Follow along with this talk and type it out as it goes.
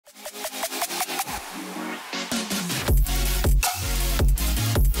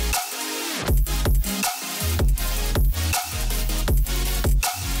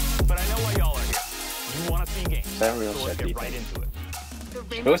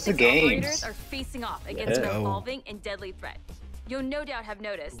Rainbow Six operators are facing off against an evolving and deadly threat. You'll no doubt have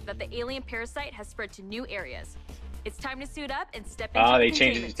noticed that the alien parasite has spread to new areas. It's time to suit up and step into they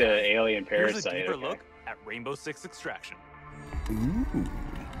changed it to alien parasite. Here's a deeper look at Rainbow Six Extraction. Ooh.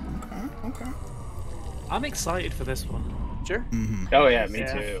 Okay. I'm excited for this one. Sure. Mm-hmm. Oh yeah, me too.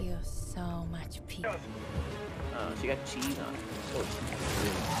 I feel so much peace. She got cheese on it.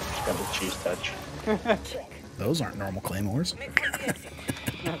 She's got the cheese touch. Those aren't normal claymores.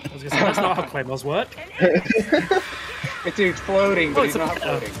 I was gonna say, that's not how claymores work. It's exploding, but it's not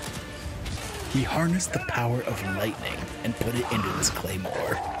floating. We harness the power of lightning and put it into this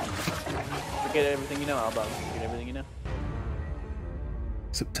claymore. Forget everything you know, Alba. Forget everything you know.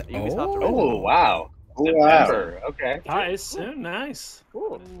 Oh wow. September. Okay. That is so nice.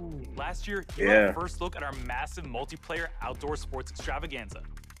 Cool. Last year, you had a first look at our massive multiplayer outdoor sports extravaganza.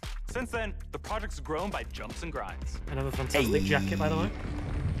 Since then, the project's grown by jumps and grinds. Another fantastic jacket, by the way.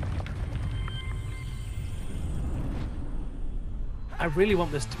 I really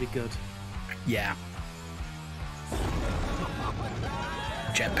want this to be good. Yeah.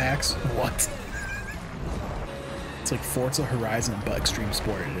 Jetpacks? What? It's like Forza Horizon but Extreme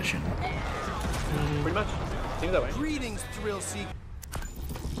Sport Edition. Pretty much. Seems that way. Greetings, thrill seek.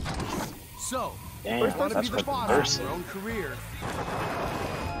 So, damn, want to be the boss of your own career.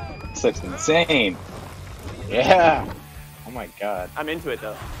 This looks insane. Yeah. Oh my god. I'm into it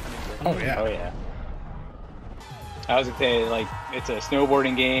though. Oh yeah. Oh yeah. I was gonna say, like, it's a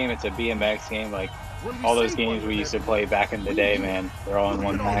snowboarding game, it's a BMX game, like all those games we used to play back in the day, man. They're all in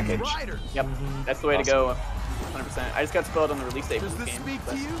one package. Yep, that's the way to go. 100%. I just got spoiled on the release date for this game,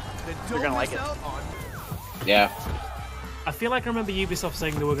 but you're gonna like it. Yeah. I feel like I remember Ubisoft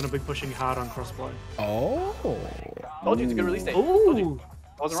saying they were going to be pushing hard on crossplay. Oh. Told you it's a good release date. Ooh.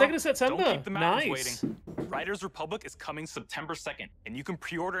 2nd of September. Don't keep the mountains Nice. waiting. Riders Republic is coming September 2nd, and you can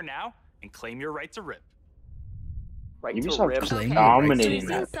pre-order now and claim your right to rip. Right to Ubisoft rip. just dominating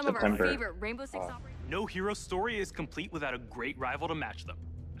that Some of our September. favorite Rainbow Six operators. No hero story is complete without a great rival to match them.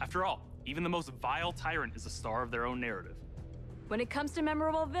 After all, even the most vile tyrant is a star of their own narrative. When it comes to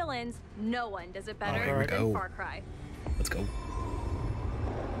memorable villains, no one does it better here we than go. Far Cry. Let's go.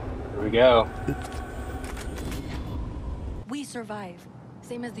 Here we go. We survive.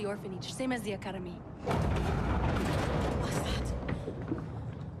 Same as the orphanage, same as the academy. What's that?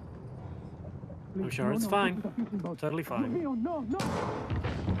 I'm sure it's fine. Totally fine.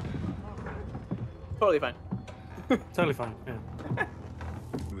 Totally fine. Totally fine, yeah.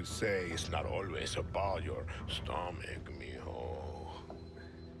 We say it's not always about your stomach, mijo.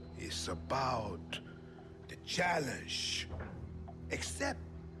 It's about the challenge. Except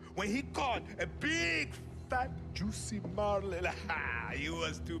when he caught a big, fat, juicy marlin, he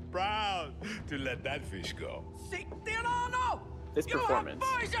was too proud to let that fish go. This performance.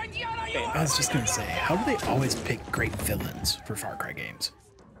 I was just gonna say, how do they always pick great villains for Far Cry games?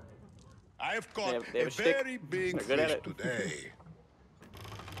 I've caught They have a a shtick. very big They're good at fish it. today.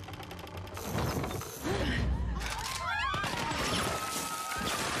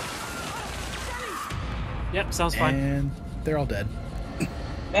 Yep, sounds fine. And they're all dead.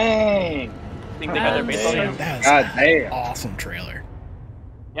 Dang. Think they got their baseball cards? That God is damn. an awesome trailer.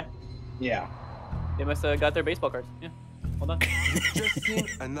 Yeah. Yeah. They must have got their baseball cards. Yeah. Hold on. Just seen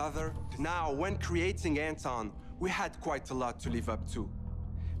another. Now, when creating Anton, we had quite a lot to live up to.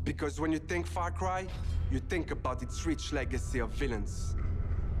 Because when you think Far Cry, you think about its rich legacy of villains.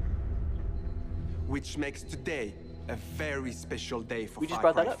 Which makes today a very special day for We just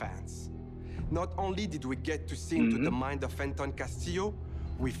Far brought that Cry up. fans. Not only did we get to see into the mind of Anton Castillo,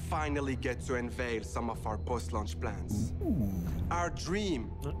 we finally get to unveil some of our post-launch plans. Our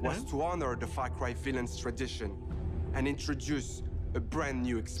dream was to honor the Far Cry villains tradition and introduce a brand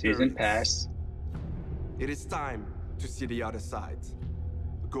new experience. Season pass. It is time to see the other side.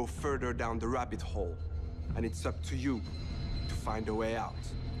 Go further down the rabbit hole, and it's up to you to find a way out.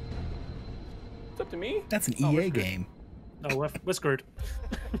 It's up to me. That's an EA game. Oh, we're screwed.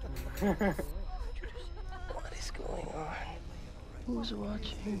 What is going on? Who's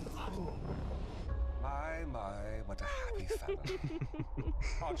watching? My, what a happy family.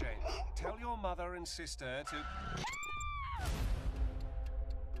 RJ, tell your mother and sister to...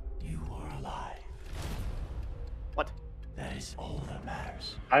 You are alive. What? That is all that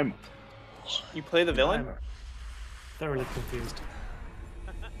matters. You play the villain? Thoroughly confused.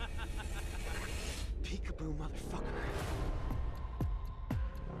 Peekaboo, motherfucker.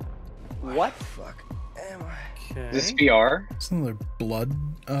 What? Fuck am I? Okay. Is this VR? It's another blood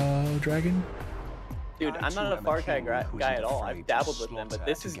dragon. Dude, I'm not a Far Cry guy at all. I've dabbled with them, but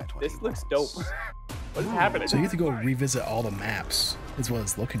this looks dope. What is happening? So you have to go revisit all the maps is what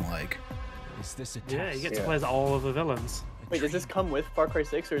it's looking like. Is this a Yeah, you get to play as all of the villains. Wait, does this come with Far Cry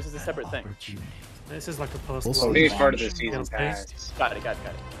 6 or is this a separate thing? This is like a post. We'll I see. think it's part of the season pass. Got it.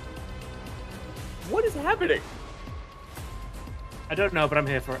 What is happening? I don't know, but I'm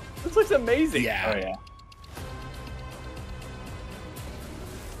here for it. This looks amazing. Yeah. Oh yeah.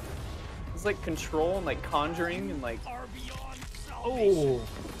 It's like Control and like Conjuring and like. Oh.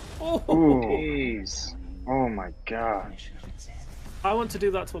 Jeez. Oh my god. I want to do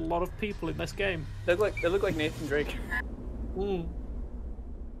that to a lot of people in this game. They look like Nathan Drake. Mm.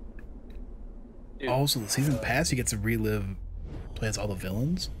 Dude. Oh, so the season pass, you get to relive, play as all the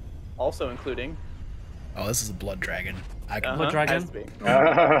villains. Also including. Oh, this is a blood dragon. I can Blood Dragon. Has to be. Oh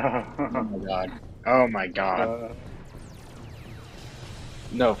my god. Oh my god.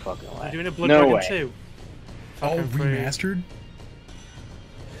 No fucking way. We're doing a Blood No Dragon way. 2. Oh, Fucking free. remastered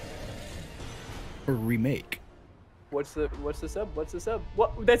or remake? What's the sub?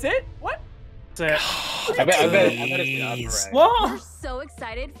 What? That's it? What? That's it. I bet it's an upres. We're so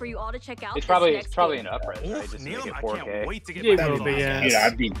excited for you all to check out. It's this probably next an game. upres, right? Just to make it 4K. I can't wait to get Yeah, my it will hands be, on yeah. this. Dude,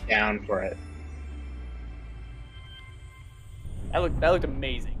 I'd be down for it. That looked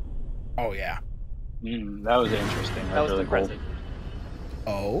amazing. Oh yeah. That was interesting. That was really impressive.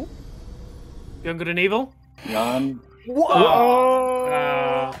 Oh. Young, Good, and Evil? Cool. Young.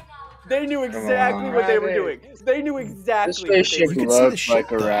 Whoa! They knew exactly what they were doing. They knew exactly what they were doing. looks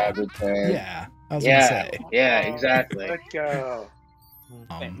like a rabbit head. Yeah. I was gonna say. Yeah, exactly. Let's go.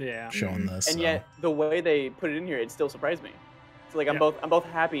 Yeah. Showing this. And yet the way they put it in here, it still surprised me. So like I'm both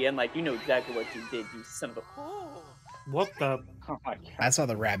happy and like you know exactly what you did, you son of a. What the? Oh my god. I saw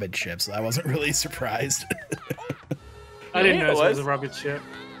the rabbit ship, so I wasn't really surprised. I didn't Yeah, know it it was was. a rabbit ship.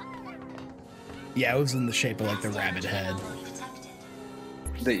 Yeah, it was in the shape of like the rabbit head.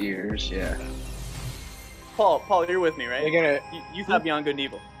 The ears, yeah. Paul, you're with me, right? They're gonna. You thought Beyond Good and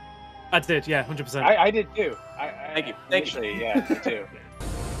Evil. I did, yeah, 100%. I did too. Thank you. Actually, yeah, me too.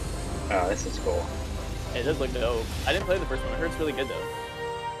 Oh, this is cool. It does look dope. I didn't play the first one. I heard it's really good though.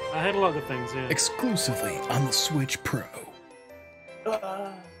 I heard a lot of good things, yeah. Exclusively on the Switch Pro.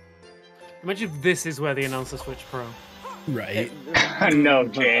 Imagine if this is where they announce the Switch Pro. Right. No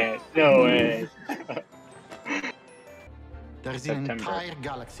chance. No way. There is an entire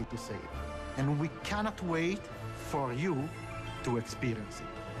galaxy to save, and we cannot wait for you to experience it.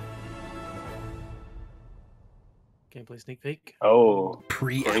 Gameplay sneak peek. Oh.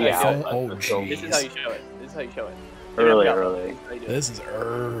 Pre-alpha? Oh, jeez. This is how you show it. This is how you show it. Early. This is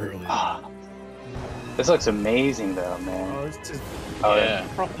early. This looks amazing though, man. Oh, this is yeah.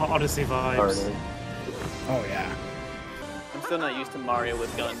 proper Odyssey vibes. Oh yeah. I'm still not used to Mario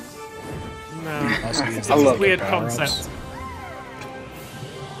with guns. No. Also, It's I a love weird the concept.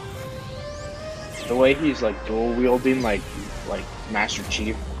 The way he's like dual wielding like Master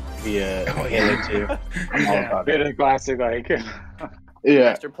Chief via Halo 2. I'm all about it. A classic like yeah.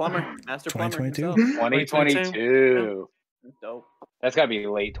 Master Plumber 2022? himself. 2022. Dope. That's gotta be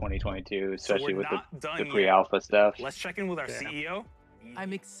late 2022, especially with not the done pre-alpha stuff. Let's check in with our CEO.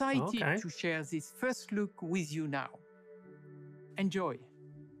 I'm excited Okay. to share this first look with you now. Enjoy.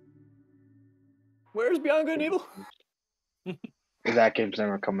 Where's Beyond Good and Evil? That game's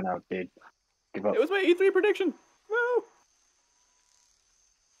never coming out, dude. Give up. It was my E3 prediction. Woo!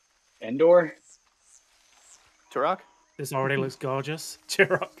 Endor? Turok? This already looks gorgeous.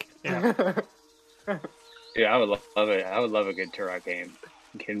 Turok. Yeah. Dude, I would love it. I would love a good Turok game.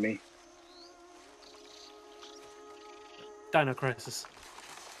 You kidding me? Dino Crisis.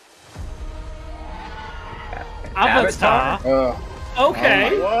 Avatar.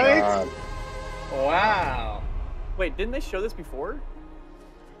 Okay. What? Wow. Wait, didn't they show this before?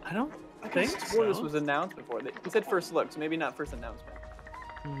 I don't I think swore this so. was announced before. He said first look, so maybe not first announcement.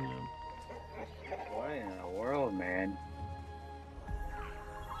 What in the world, man?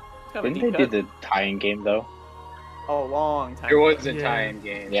 It's kind of a Didn't deep they cut. do the tie-in game though? Oh, long time. There was a Yeah. tie-in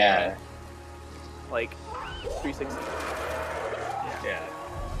game. Yeah. Like 360. Yeah.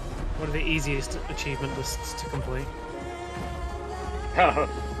 One of the easiest achievement lists to complete. Oh,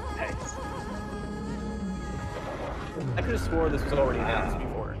 nice. I could have swore this was already announced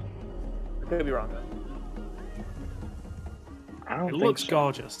before. I could be wrong though. I don't It think looks so.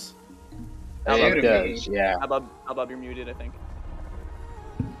 gorgeous. It does, yeah. Bob, you're muted, I think.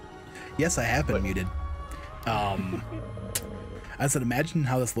 Yes, I have been muted. I said, imagine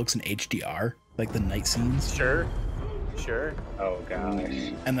how this looks in HDR, like the night scenes. Sure. Oh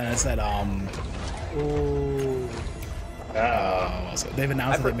gosh. And then I said, so they've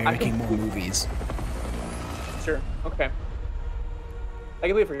announced that they're making more movies. Sure. Okay. I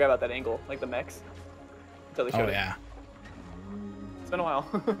completely forgot about that angle, like the mechs. Until they showed Oh it. yeah. been a while.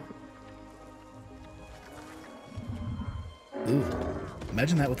 Ooh.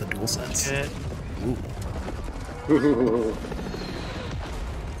 Imagine that with a DualSense. Ooh.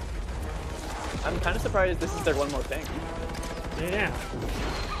 I'm kind of surprised this is their one more thing. Yeah.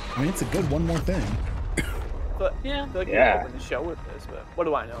 I mean, it's a good one more thing. But yeah, I feel like we open the show with this, but what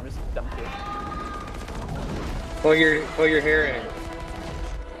do I know? I'm just a dumb kid. Pull your hair in.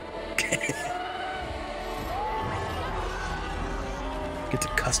 Get to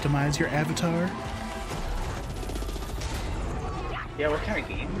customize your avatar. Yeah, what kind of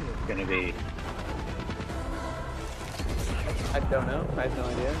game is it gonna be? I don't know. I have no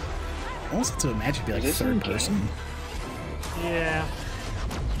idea. I almost have to imagine it'd be like third person. Yeah.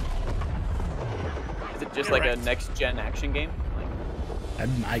 Is it just like a next-gen action game? Like,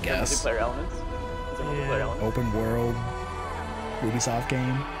 I guess. Multiplayer elements? Is it multiplayer elements? Open world Ubisoft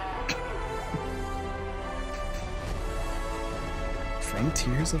game.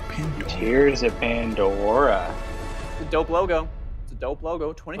 Frontiers of Pandora. Frontiers of Pandora. It's a dope logo. It's a dope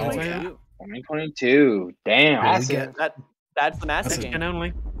logo. 2022. Oh, yeah. 2022. Damn. That's the massive game.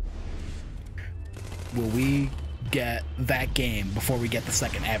 Only. Will we get that game before we get the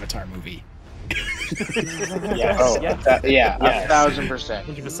second Avatar movie? Yes. Oh, yes. Yeah, yes. 1,000%.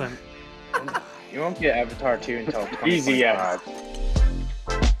 100%. You won't get Avatar 2 until 2025. Easy, yes.